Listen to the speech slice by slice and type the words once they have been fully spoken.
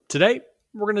Today,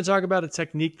 we're going to talk about a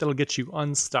technique that'll get you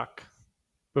unstuck.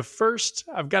 But first,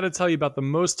 I've got to tell you about the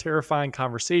most terrifying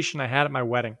conversation I had at my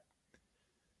wedding.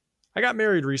 I got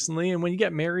married recently, and when you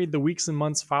get married, the weeks and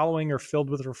months following are filled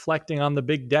with reflecting on the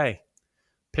big day.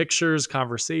 Pictures,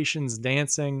 conversations,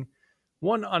 dancing.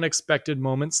 One unexpected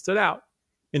moment stood out.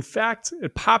 In fact,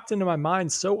 it popped into my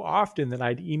mind so often that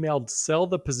I'd emailed sell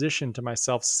the position to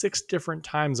myself 6 different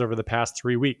times over the past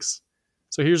 3 weeks.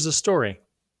 So here's the story: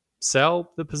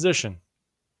 sell the position.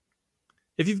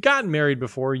 If you've gotten married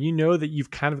before, you know that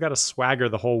you've kind of got a swagger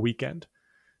the whole weekend.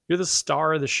 You're the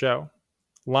star of the show.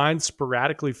 Lines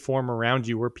sporadically form around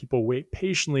you where people wait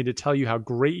patiently to tell you how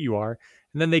great you are,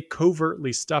 and then they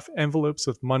covertly stuff envelopes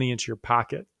with money into your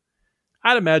pocket.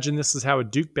 I'd imagine this is how a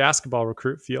Duke basketball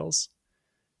recruit feels.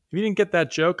 If you didn't get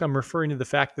that joke, I'm referring to the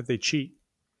fact that they cheat.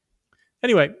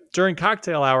 Anyway, during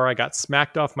cocktail hour, I got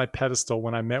smacked off my pedestal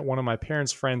when I met one of my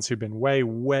parents' friends who'd been way,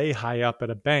 way high up at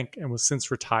a bank and was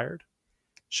since retired.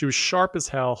 She was sharp as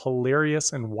hell,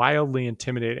 hilarious, and wildly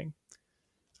intimidating.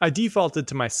 I defaulted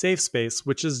to my safe space,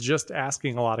 which is just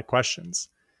asking a lot of questions.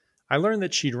 I learned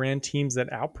that she'd ran teams that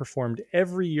outperformed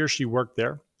every year she worked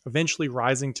there, eventually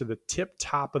rising to the tip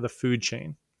top of the food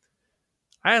chain.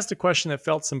 I asked a question that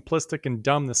felt simplistic and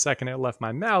dumb the second it left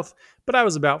my mouth, but I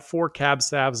was about 4 cab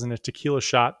salves and a tequila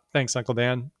shot, thanks Uncle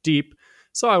Dan, deep,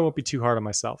 so I won't be too hard on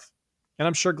myself. And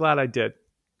I'm sure glad I did.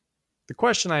 The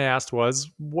question I asked was,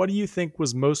 what do you think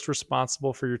was most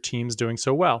responsible for your teams doing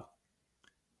so well?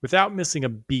 Without missing a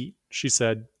beat, she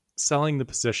said, selling the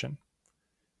position.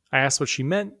 I asked what she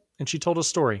meant, and she told a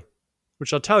story,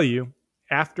 which I'll tell you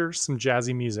after some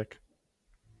jazzy music.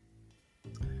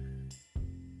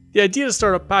 The Idea to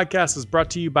Startup podcast is brought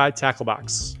to you by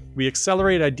Tacklebox. We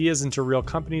accelerate ideas into real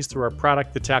companies through our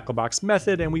product, the Tacklebox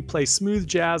Method, and we play smooth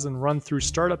jazz and run through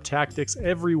startup tactics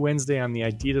every Wednesday on the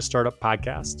Idea to Startup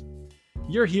podcast.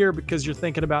 You're here because you're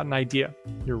thinking about an idea.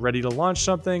 You're ready to launch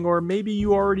something, or maybe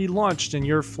you already launched and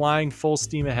you're flying full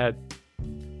steam ahead.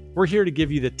 We're here to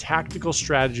give you the tactical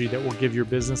strategy that will give your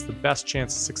business the best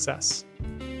chance of success.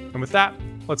 And with that,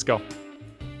 let's go.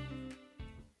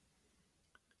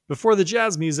 Before the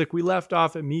jazz music, we left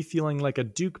off at me feeling like a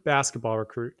Duke basketball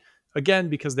recruit, again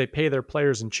because they pay their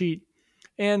players and cheat,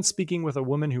 and speaking with a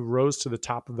woman who rose to the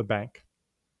top of the bank.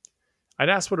 I'd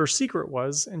asked what her secret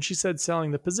was, and she said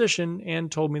selling the position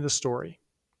and told me the story.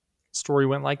 The story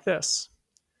went like this.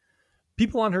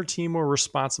 People on her team were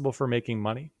responsible for making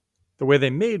money. The way they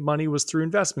made money was through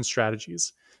investment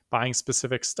strategies, buying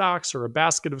specific stocks or a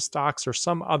basket of stocks or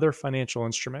some other financial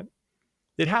instrument.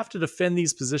 They'd have to defend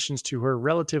these positions to her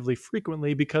relatively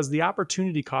frequently because the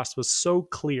opportunity cost was so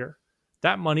clear.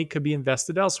 That money could be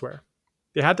invested elsewhere.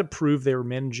 They had to prove they were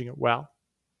managing it well.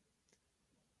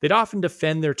 They'd often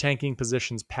defend their tanking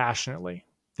positions passionately.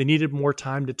 They needed more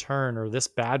time to turn, or this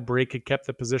bad break had kept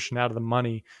the position out of the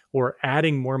money, or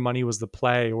adding more money was the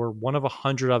play, or one of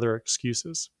 100 other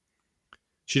excuses.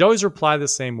 She'd always reply the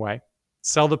same way: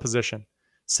 sell the position,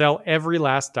 sell every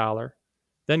last dollar,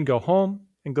 then go home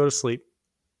and go to sleep.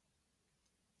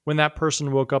 When that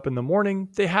person woke up in the morning,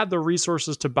 they had the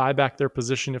resources to buy back their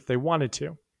position if they wanted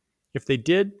to. If they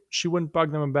did, she wouldn't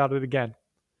bug them about it again.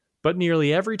 But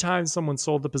nearly every time someone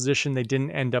sold the position, they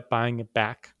didn't end up buying it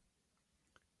back.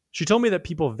 She told me that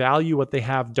people value what they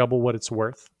have double what it's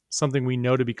worth, something we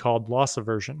know to be called loss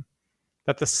aversion.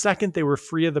 That the second they were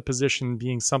free of the position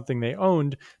being something they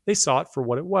owned, they saw it for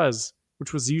what it was,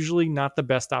 which was usually not the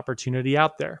best opportunity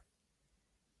out there.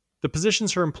 The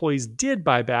positions her employees did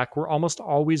buy back were almost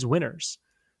always winners.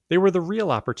 They were the real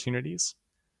opportunities.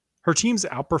 Her teams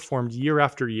outperformed year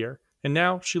after year, and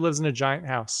now she lives in a giant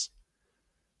house.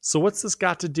 So what's this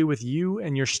got to do with you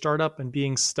and your startup and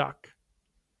being stuck?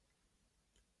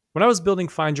 When I was building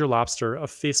Find Your Lobster, a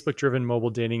Facebook-driven mobile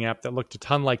dating app that looked a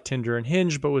ton like Tinder and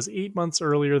Hinge but was 8 months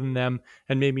earlier than them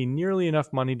and made me nearly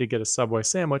enough money to get a Subway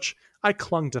sandwich, I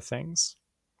clung to things.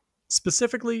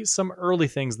 Specifically, some early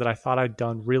things that I thought I'd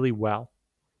done really well.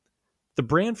 The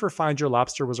brand for Find Your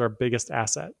Lobster was our biggest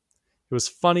asset. It was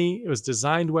funny, it was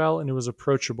designed well, and it was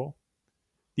approachable.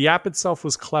 The app itself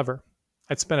was clever.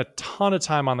 I'd spent a ton of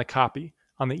time on the copy,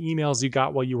 on the emails you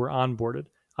got while you were onboarded,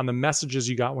 on the messages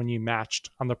you got when you matched,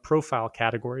 on the profile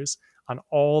categories, on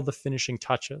all the finishing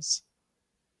touches.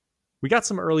 We got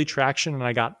some early traction and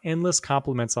I got endless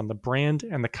compliments on the brand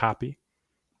and the copy.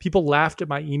 People laughed at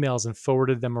my emails and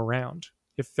forwarded them around.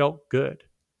 It felt good.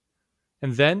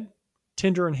 And then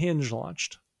Tinder and Hinge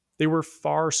launched. They were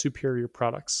far superior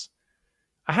products.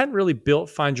 I hadn't really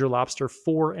built Find Your Lobster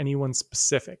for anyone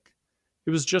specific. It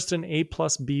was just an A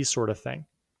plus B sort of thing.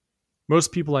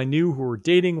 Most people I knew who were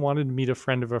dating wanted to meet a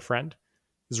friend of a friend.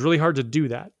 It was really hard to do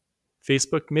that.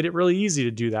 Facebook made it really easy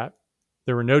to do that.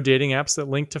 There were no dating apps that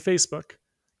linked to Facebook.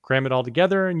 Cram it all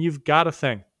together and you've got a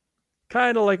thing.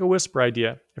 Kind of like a Whisper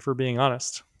idea, if we're being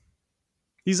honest.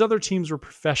 These other teams were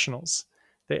professionals.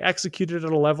 They executed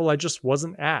at a level I just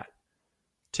wasn't at.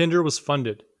 Tinder was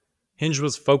funded. Hinge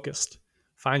was focused.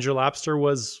 Find Your Lobster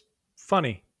was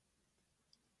funny.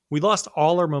 We lost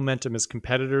all our momentum as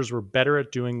competitors were better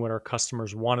at doing what our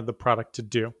customers wanted the product to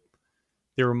do.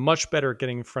 They were much better at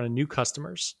getting in front of new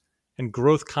customers, and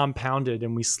growth compounded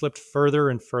and we slipped further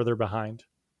and further behind.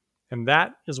 And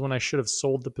that is when I should have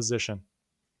sold the position.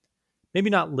 Maybe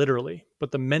not literally,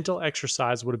 but the mental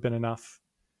exercise would have been enough.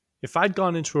 If I'd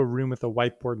gone into a room with a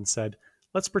whiteboard and said,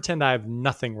 let's pretend I have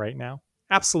nothing right now,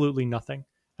 absolutely nothing,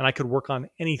 and I could work on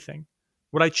anything,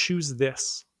 would I choose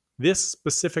this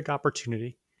specific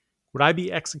opportunity? Would I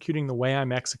be executing the way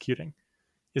I'm executing?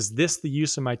 Is this the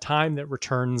use of my time that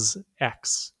returns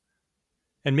X?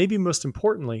 And maybe most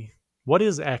importantly, what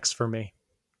is X for me?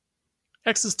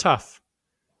 X is tough.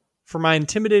 For my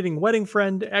intimidating wedding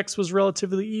friend, X was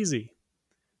relatively easy.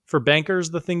 For bankers,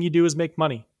 the thing you do is make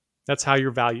money. That's how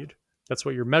you're valued. That's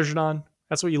what you're measured on.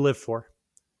 That's what you live for.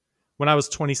 When I was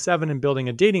 27 and building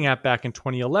a dating app back in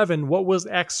 2011, what was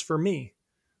X for me?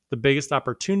 The biggest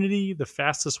opportunity, the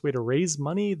fastest way to raise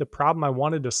money, the problem I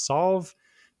wanted to solve,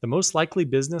 the most likely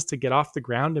business to get off the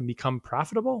ground and become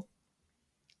profitable?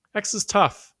 X is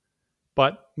tough,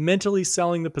 but mentally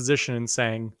selling the position and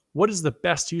saying, what is the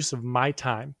best use of my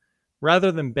time?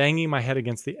 Rather than banging my head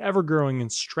against the ever-growing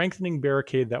and strengthening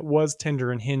barricade that was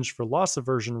Tinder and Hinge for loss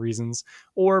aversion reasons,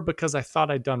 or because I thought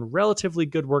I'd done relatively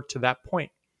good work to that point.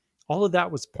 All of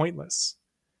that was pointless.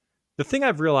 The thing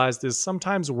I've realized is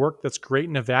sometimes work that's great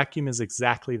in a vacuum is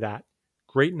exactly that,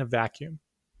 great in a vacuum.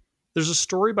 There's a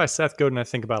story by Seth Godin I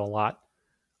think about a lot.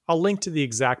 I'll link to the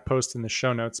exact post in the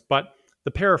show notes, but the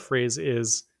paraphrase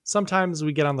is, sometimes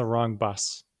we get on the wrong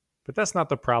bus. But that's not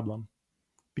the problem.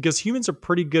 Because humans are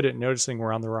pretty good at noticing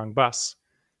we're on the wrong bus.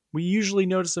 We usually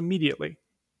notice immediately.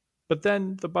 But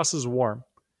then the bus is warm,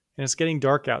 and it's getting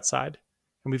dark outside,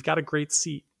 and we've got a great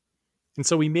seat. And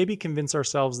so we maybe convince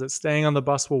ourselves that staying on the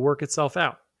bus will work itself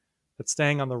out, that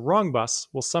staying on the wrong bus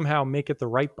will somehow make it the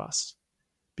right bus.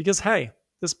 Because hey,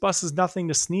 this bus is nothing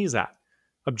to sneeze at.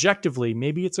 Objectively,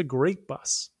 maybe it's a great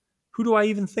bus. Who do I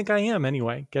even think I am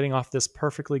anyway, getting off this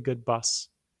perfectly good bus?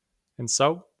 And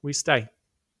so we stay.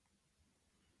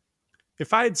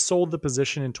 If I had sold the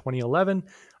position in 2011,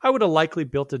 I would have likely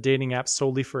built a dating app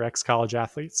solely for ex-college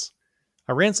athletes.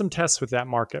 I ran some tests with that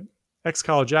market.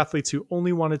 Ex-college athletes who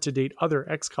only wanted to date other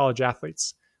ex-college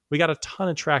athletes. We got a ton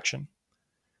of traction.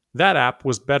 That app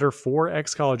was better for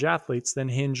ex-college athletes than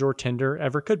Hinge or Tinder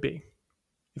ever could be.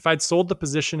 If I'd sold the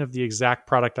position of the exact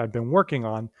product I'd been working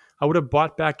on, I would have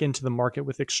bought back into the market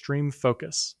with extreme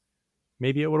focus.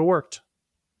 Maybe it would have worked.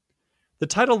 The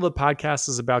title of the podcast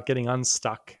is about getting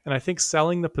unstuck, and I think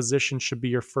selling the position should be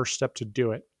your first step to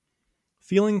do it.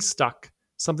 Feeling stuck,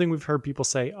 something we've heard people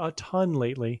say a ton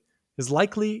lately, is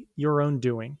likely your own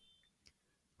doing.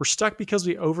 We're stuck because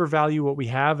we overvalue what we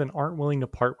have and aren't willing to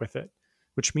part with it,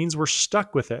 which means we're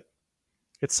stuck with it.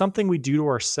 It's something we do to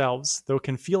ourselves, though it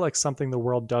can feel like something the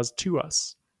world does to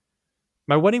us.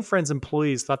 My wedding friend's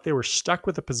employees thought they were stuck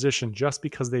with a position just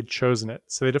because they'd chosen it,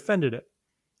 so they defended it.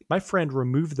 My friend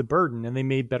removed the burden and they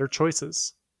made better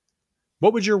choices.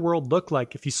 What would your world look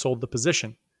like if you sold the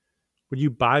position? Would you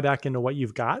buy back into what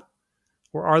you've got?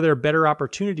 Or are there better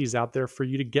opportunities out there for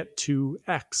you to get to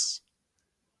X?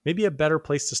 Maybe a better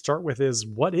place to start with is,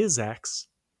 what is X?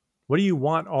 What do you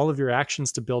want all of your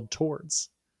actions to build towards?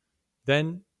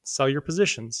 Then sell your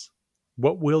positions.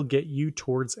 What will get you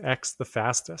towards X the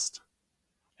fastest?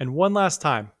 And one last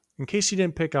time, in case you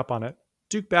didn't pick up on it,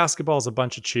 Duke basketball is a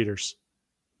bunch of cheaters.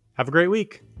 Have a great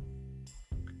week.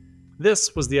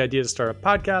 This was the Idea to Startup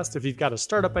podcast. If you've got a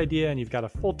startup idea and you've got a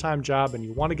full-time job and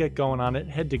you want to get going on it,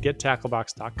 head to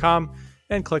gettacklebox.com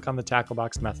and click on the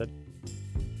Tacklebox method.